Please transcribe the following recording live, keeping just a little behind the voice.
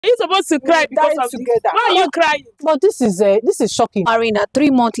You're supposed to cry because of together. This. Why are you crying? But this is shocking. Marina,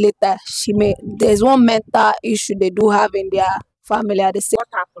 3 months later, there's one mental issue they do have in their family at the same. What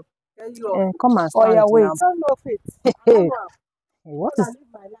happened? Come and stand yeah, wait. now. I don't know if Hey, what is?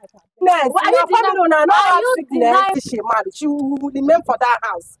 Yes, Why your you family will not are have you sickness. She married. She will remain for that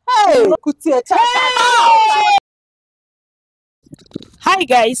house. Hey! Hi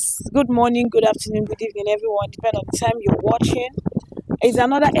guys, good morning, good afternoon, good evening everyone, depending on the time you're watching. It's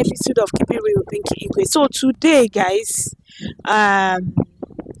another episode of Keep It Real with Pinky Igwe. So today guys, there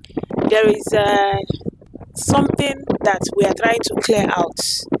is something that we are trying to clear out.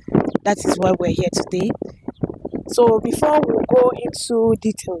 That is why we're here today. So before we go into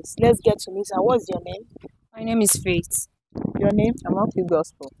details, let's get to meet her. What's your name? My name is Faith. Your name? I'm okay,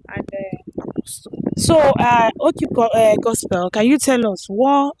 gospel. And Gospel, can you tell us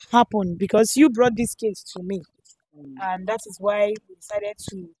what happened? Because you brought this case to me, and that is why we decided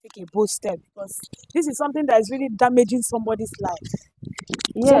to take a bold step, because this is something that is really damaging somebody's life.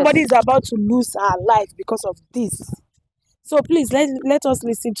 Yes. Somebody is about to lose her life because of this. So please let us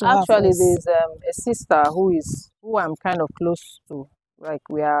listen to her. Actually, first. there's a sister who I'm kind of close to. Like,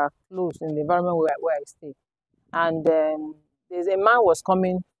 we are close in the environment where I stay, and there's a man was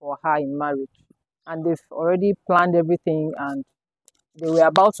coming for her in marriage, and they've already planned everything, and they were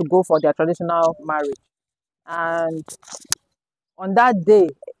about to go for their traditional marriage. And on that day,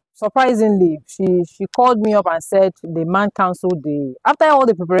 surprisingly, she called me up and said the man cancelled after all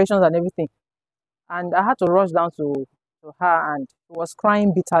the preparations and everything. And I had to rush down to her, and she was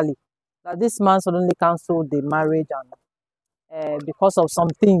crying bitterly that this man suddenly cancelled the marriage, and because of some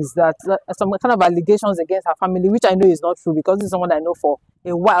things some kind of allegations against her family, which I know is not true, because this is someone I know for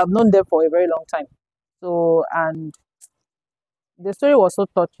a while. I've known them for a very long time. So, and the story was so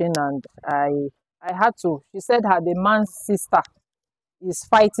touching, and I had to. She said the man's sister is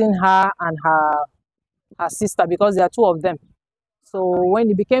fighting her and her sister, because there are two of them. So when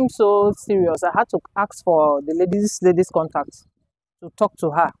it became so serious, I had to ask for this lady's contact to talk to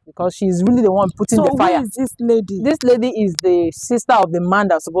her, because she's really the one putting the fire. So who is this lady? This lady is the sister of the man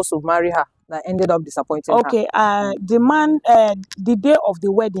that's supposed to marry her, that ended up disappointing her. Okay, the man, the day of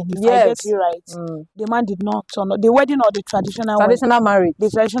the wedding, if I get you right, the man did not turn up. The wedding or the traditional marriage.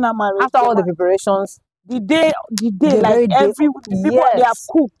 The traditional marriage. After all the preparations. The day, like the people, they have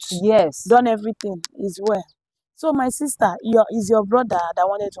cooked. Yes. Done everything is well. So my sister, is your brother that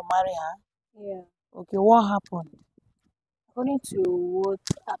wanted to marry her? Yeah. Okay, what happened? According to what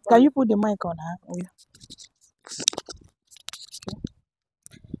happened. Can you put the mic on her? Oh, yeah.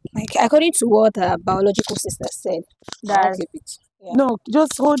 Like, according to what her biological sister said, that No,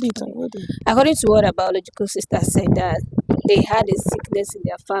 just hold it. According to what her biological sister said, that they had a sickness in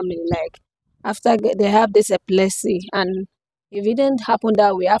their family, like after they have this epilepsy, and if it didn't happen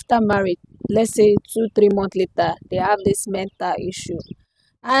that way, after marriage, let's say 2-3 months later, they have this mental issue.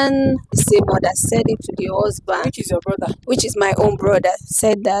 And the same mother said it to the husband, Which is your brother? Which is my own brother,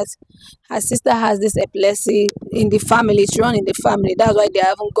 said that her sister has this epilepsy in the family. It's run in the family. That's why they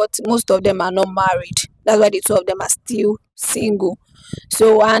haven't got, most of them are not married. That's why the two of them are still single.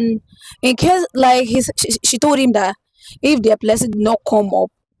 So, and in case, like, she told him that if the epilepsy did not come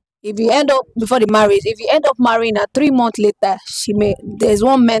up, if you end up before the marriage, if you end up marrying her 3 months later, there's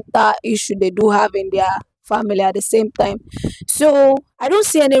one mental issue they do have in their family at the same time. So I don't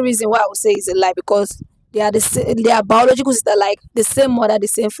see any reason why I would say it's a lie, because they are biological sister, like the same mother, the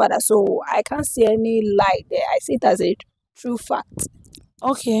same father. So I can't see any lie there. I see it as a true fact.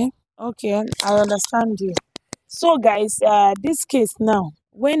 Okay, I understand you. So guys, this case now,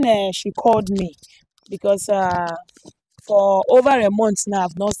 when she called me, because for over a month now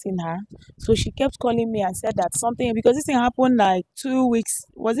I've not seen her, so she kept calling me and said that something, because this thing happened like 2 weeks,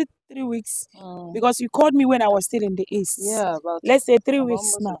 was it 3 weeks? Because you called me when I was still in the east. Yeah, let's say 3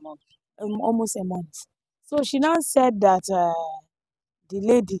 weeks now, almost a month. So she now said that the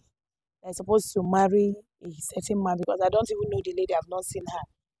lady that's supposed to marry a certain man, because I don't even know the lady, I've not seen her,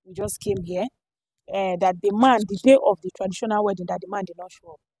 we just came here, that the man, the day of the traditional wedding, that the man did not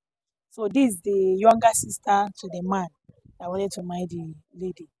show up. So this is the younger sister to the man that wanted to marry the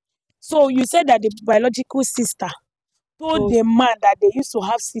lady. So you said that the biological sister told the man that they used to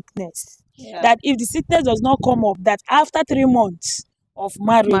have sickness. Yeah. That if the sickness does not come up, that after 3 months of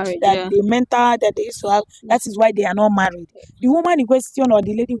marriage that the mental that they used to have, that is why they are not married. The woman in question, or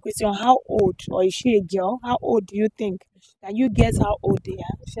the lady in question, how old, or is she a girl? How old do you think? Can you guess how old they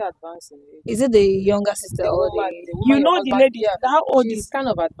are? Is she advanced in age? Is it the younger sister or the woman, you know the lady? Yeah. How old She's kind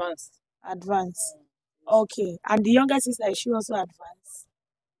of advanced. Advanced. Okay. And the younger sister, is she also advanced?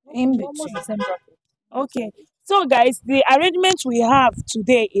 In between. Okay. So, guys, the arrangement we have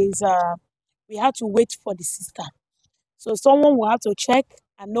today is we have to wait for the sister. So someone will have to check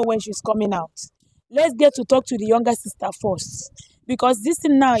and know when she's coming out. Let's get to talk to the younger sister first, because this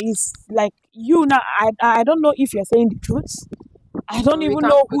thing now is like you now. I don't know if you're saying the truth. I don't even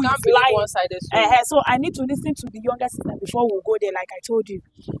know who is lying. So I need to listen to the younger sister before we go there, like I told you.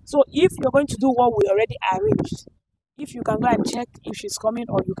 So if you're going to do what we already arranged, if you can go and check if she's coming,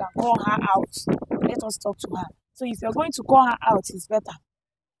 or you can call her out, let us talk to her. So if you're going to call her out, it's better.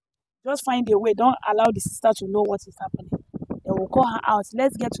 Just find a way. Don't allow the sister to know what is happening. Then we'll call her out.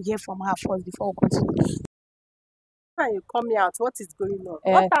 Let's get to hear from her first before we continue. When you call me out, what is going on?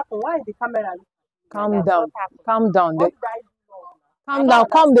 What happened? Why is the camera? Calm down. Calm down. What did I do wrong? Calm down.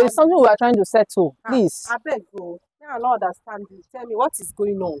 Calm. There's something we are trying to settle. Please. I beg you. I don't understand you. Tell me what is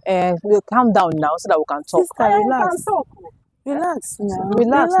going on. We'll calm down now so that we can talk. Sister, relax. Can talk. Relax now.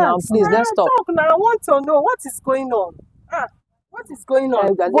 Relax now, please. Let's talk. Talk now. I want to know what is going on. What is going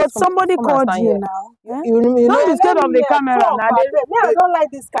on? But somebody called you now. You Don't be scared of the camera now. I don't like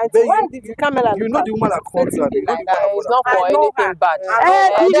this kind of thing. Why did the camera? You know the woman that called you. It's not for anything bad.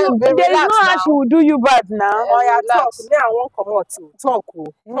 There is no how she will do you bad now. Talk. Me, I won't come out to talk.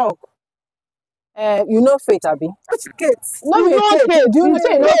 Talk. You know Faith, Abi? Which Kate? No, you know Faith. Do you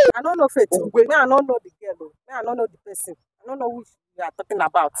say no? I don't know Faith. Me, I don't know the girl. Me, I don't know the person. I don't know who you are talking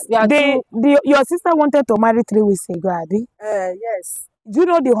about. Your sister wanted to marry 3 weeks ago, Abi? Yes. Do you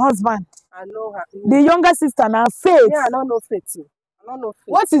know the husband? I know her. The younger sister now, Faith. Yeah, I don't know Faith too. I don't know Faith.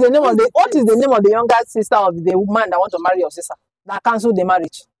 What is the name of the younger sister of the woman that want to marry your sister that cancelled the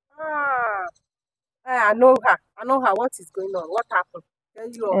marriage? I know her. I know her. What is going on? What happened?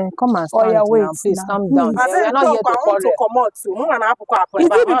 Come and stand now, please. Calm down. We're not here to quarrel. Is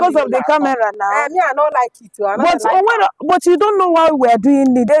it because of the camera now? Me, I don't like it. But you don't know why we're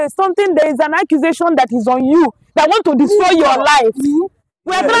doing it. There is an accusation that is on you that want to destroy your life.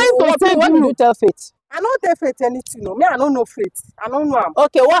 We're trying to save you. What did you tell Faith? I don't tell Faith anything. No. Me, I don't know Faith. I don't know him.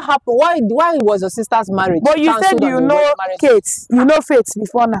 Okay, what happened? Why was your sister's marriage? But you said you know Kate. You know Faith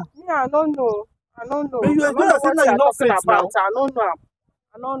before now. Yeah, I don't know. I don't know. You are going to say now you know Faith now. I don't know him.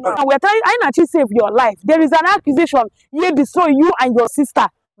 I don't know. We're trying to save your life. There is an accusation here destroy you and your sister.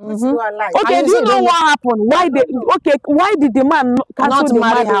 Okay, do you know what happened? Why did the man cancel the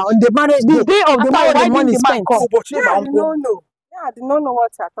marriage? The marriage the day of the marriage, why did the man come? I don't know. Yeah, I don't know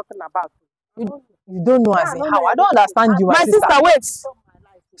what you're talking about. You don't know as in how? I don't understand you, my sister. Wait.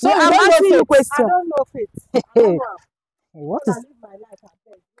 So I'm asking you a question. I don't know Faith. What is?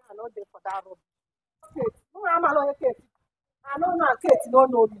 I'm not there for that. I don't know Kate.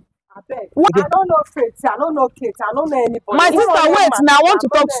 Don't know me. I don't know Faith. I don't know Kate. I don't know anybody. My sister, wait. Now I want to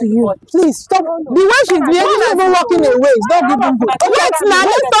talk to you. Please stop. The way she's behaving, even walking away, it's not giving good. Wait, now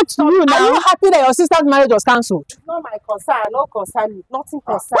let's talk to you now. Are you happy that your sister's marriage was cancelled? It's not my concern. No concern me. Nothing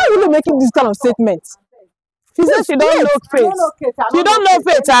concern. Why are you making this kind of statement? She said she don't know Faith. She don't know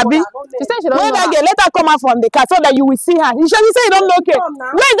Faith, Abi. She said she don't know. Let her come out from the car so that you will see her. You say you don't know Faith.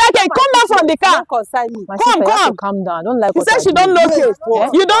 Where is that Kate? Come out from the car. Come. Calm down. I don't like. She said she don't know Faith.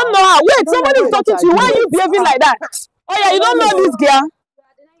 You don't know her. Wait, somebody is talking to you. Why are you behaving like that? Oh yeah, you don't know this girl.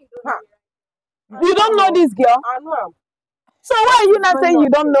 You don't know this girl. I know her. So why are you not saying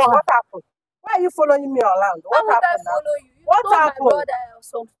you don't know her? What happened? Why are you following me around? What happened now? What happened?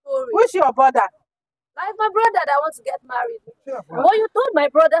 Who's your brother? Like my brother that wants to get married. Well, you told my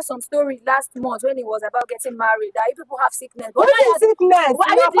brother some story last month when he was about getting married that you people have sickness. What is sickness?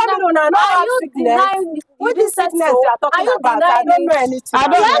 Are you denying? What is sickness you are talking about? I don't know anything. I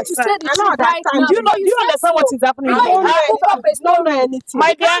don't understand. Do you understand what is happening? I don't know anything.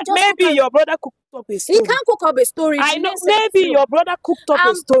 My dear, maybe your brother cooked up a story. He can't cook up a story. I know. Maybe your brother cooked up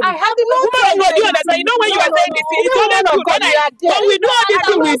a story. I have no do you understand? You know when you are saying this, it's only good. When we do all this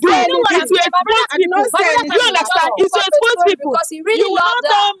thing we do, it's to expose people. Do you understand? It's to expose people. Because he really you will not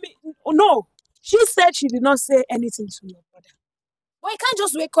tell me. No, she said she did not say anything to your brother. Well, you can't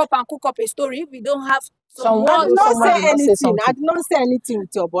just wake up and cook up a story if we don't have someone. I did not say anything. I did not say anything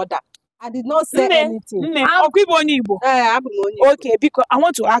with your brother. I did not say anything. Okay, because I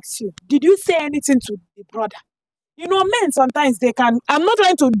want to ask you, did you say anything to the brother? You know, men sometimes they can. I'm not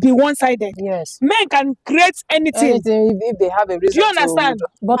trying to be one-sided. Yes. Men can create anything. If they have a reason. Do you understand?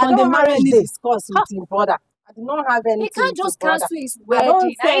 But on the marriage day, discuss with your brother. I do not have anything. He can't just cancel his wedding. I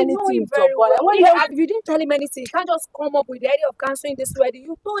don't say anything to your brother. If you didn't tell him anything, you can't just come up with the idea of canceling this wedding.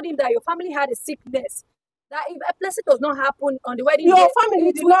 You told him that your family had a sickness. that if epilepsy does not happen on the wedding Your day, family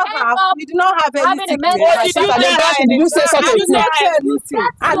it did will not end have, up you did not have having a anything. mental What health did you challenge. say? Did you say such a I did thing? not say anything.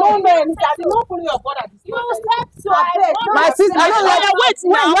 I so. don't know anything. I did not follow your brother. You said so. I I beg, want My to sister, I don't know. say Wait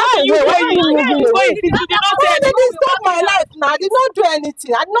now. Why are you moving away? You did not say Why did anything. they stop my life now? I did not do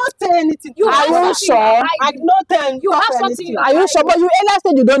anything. I did not say anything. You to have Are my you something brother. you're sure? I hiding. did not tell You have something anything. you're Are you sure? But you earlier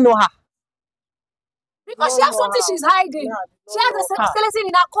said you don't know her. Because she has something she's hiding. Yeah, She has a skeleton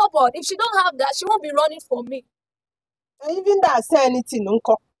in her cupboard. If she don't have that, she won't be running for me. even that I say anything,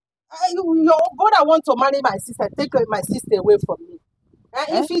 uncle. Your brother want to marry my sister, take my sister away from me.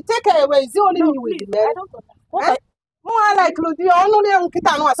 If he take her away, is it only me with the I marry? don't understand. More like the only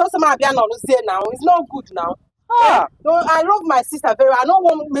kita no so some abia no say now. It's not good now. No, I love my sister very. I don't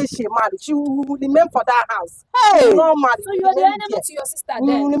want make she marry. She will remain for that house. She will not marry. So you are the enemy to your sister We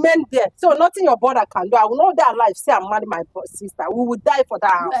will then. remain there. So nothing your brother can do. I will not die alive. Say I marry my sister. We will die for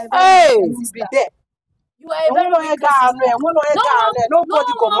that You house. are a very We wicked will be sister. there. You are a very wicked sister.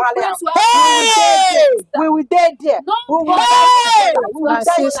 Nobody go marry her. Hey! We will die there. No, We will but- die together. We will My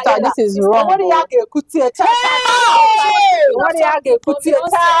die sister, together. this is wrong. Nobody Oh. have a kutie. Nobody have a kutie.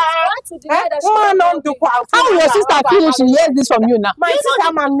 How will your sister feel if she hears this from you now? My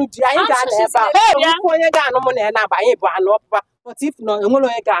sister man no dia ain't got never. Hey, Onye ga no mo na na ba yin bo anu opa. But if no enwe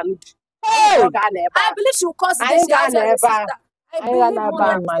onye ga no. Hey! I believe she will cause I ain't this. She has got a never. sister. I ain't believe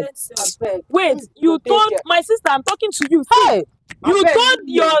got never, 100% so. Wait, you told my sister, I'm talking to you. Hey! You told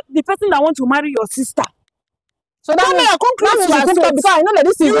the person that want to marry your sister. So that means you yourself. because I know that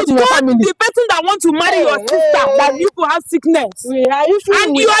this is You not in your told family. the person that want to marry your sister that you could have sickness. Are you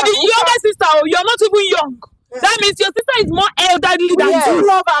And you are the younger sister, oh, you're not even young. That means your sister is more elderly than We Yes. too you.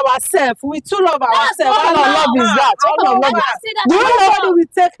 love ourselves. We too love ourselves. What kind of love is that? What kind of love is I say that Do you know Nobody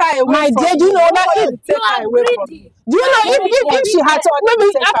will take her away My from dear, me. do you know that Nobody if- will take you her are away from me. greedy. Do you know if she had to, maybe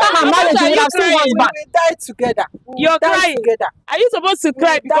after her marriage, she would have seen We husband. will die together. We will You're die crying. together. Are you supposed to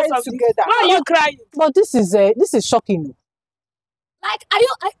cry will because die of this? together. Why are you crying? But this is shocking. Like, are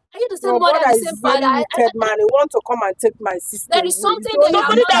you the same Your mother, brother the is same very father? wicked man. He want to come and take my sister. There is something It's that you only have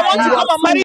Somebody not that wants to allowed. come and marry